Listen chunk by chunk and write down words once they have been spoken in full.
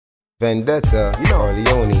Vendetta, you know,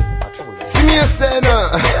 Leone. See me a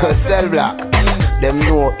cell block. Them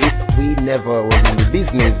know if we never was in the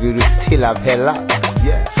business, we would still have hella.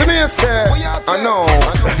 Yeah. See me a say, I know,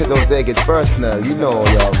 don't take it personal, you know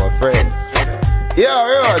y'all my friends.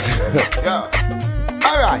 Yeah, yeah.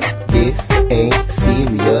 Alright. This ain't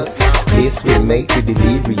serious, this will make you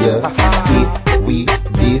delirious. If we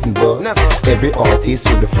didn't bust, every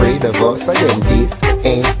artist would afraid of us. Again, this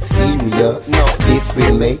ain't serious, this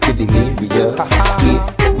will make you delirious.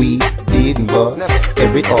 If we didn't bust,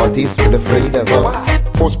 every artist would afraid of us.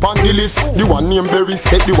 Post pan the list, the one named Berries.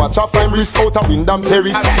 Take the watch off and risk out a Windham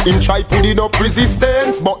Terrace. Him try putting up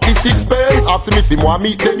resistance, but the sixpence. Ask him if him want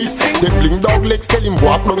meet Dennis. They fling dog legs, tell him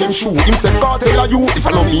walk on him shoe. Him say Kartel a you, if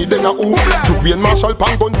I know me then a who. Juke and Marshall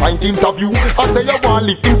pan gun find interview. I say you want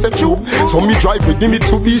live, him say true. So me drive with the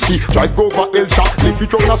Mitsubishi, drive go over El Shot, lift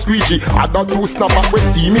it on a squeegee. Add that two snap up with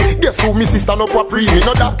steamy. Guess who me sister no papri me?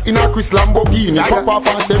 No that in a Chris Lamborghini. Pop off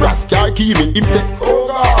and say Rascal Kimi. Him say oh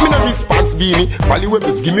God, me no response beanie. Valley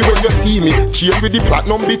give me when you see me. Chain with the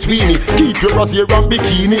platinum between me. Keep your rosy and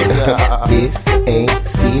bikini. This ain't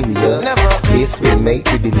serious, this will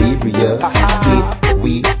make you delirious. If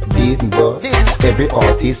we didn't bust, every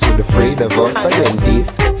artist would afraid of us. Again,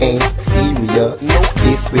 this ain't serious,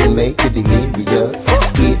 this will make you delirious.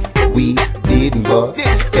 If we didn't bust,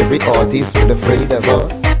 every artist would afraid of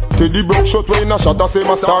us. Take the broke shot when a shot a say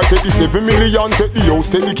my star. Take the 7 million, take the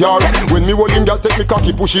house, take the car. When me hold him girl take me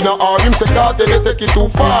cocky pushing a arm. Him say Kartel take it too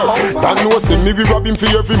far. Dan know say me we rob him for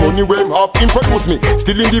every money we him have. Him produce me,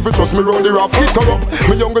 still in devil trust me round the raft. Hit her up,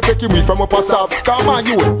 me younger take him weed from up a south. Come on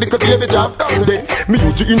you, little baby job. Then me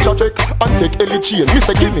use the inch check and take Ellie chain. Me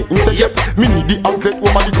say give me, him say yep. Me need the anklet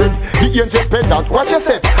over the crib, the angel pendant. Watch your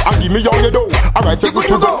step and give me all your dough. Alright, take it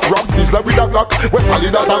to go. Rob Sizzler with a Glock, we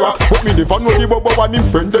solid as a rock. But me never know the bobo and him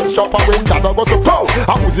friend them shop. And when Dada go so pow,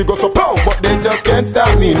 and Uzi go so pow, but they just can't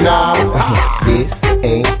stop me now. This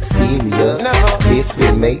ain't serious, this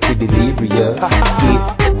will make you delirious.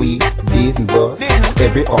 If we didn't bust,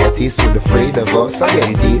 every artist would afraid of us.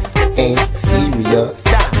 Again, this ain't serious,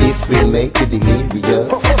 this will make you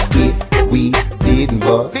delirious. If we didn't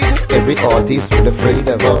bust, every artist would afraid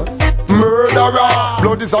of us. Murderer,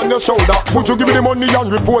 blood is on your shoulder. Would you give me the money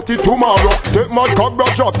and report it tomorrow? Take my cobra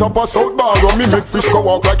dropped up a South Barrow. Me make Frisco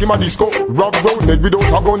walk like him a disco. Rob round head without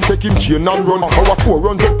a gun, take him chain and run. Our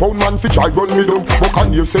 400-pound man fi try run me down. But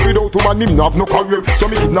can you say without woman him have no career?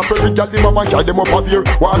 So me kidnap every girl him up and carry them up a veer.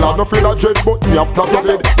 While I'm not afraid of dread, but me have not your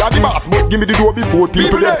head. You're the boss, but give me the door before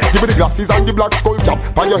people there. Give me the glasses and the black skull cap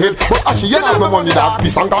on your head. But as she ain't have no money that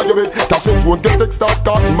piece and call your head. Cassette won't get text start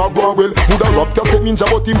car him a go well. Woulda rob cassette ninja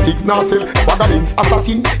but him tigs now sell. Swaggerings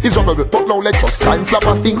assassin is rubble, but now Lexus time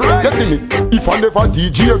flapper sting. You see me? If I never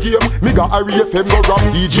DJ a game, me got RFM go rap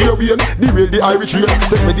DJ a win. The real the Irish rain,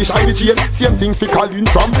 take me the shiny chain. Same thing fi Colin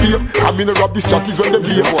from fame. Come in and rob these jockeys when them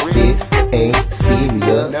leave. This ain't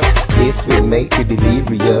serious, this will make you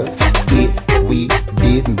delirious. If we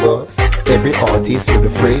didn't bust, every artist would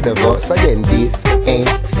afraid of us. Again, this ain't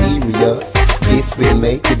serious, this will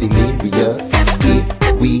make you delirious.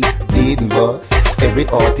 If we didn't bust, every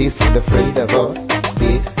artist would afraid of us.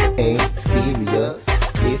 This ain't serious,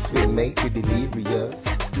 this will make you delirious.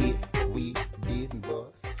 If we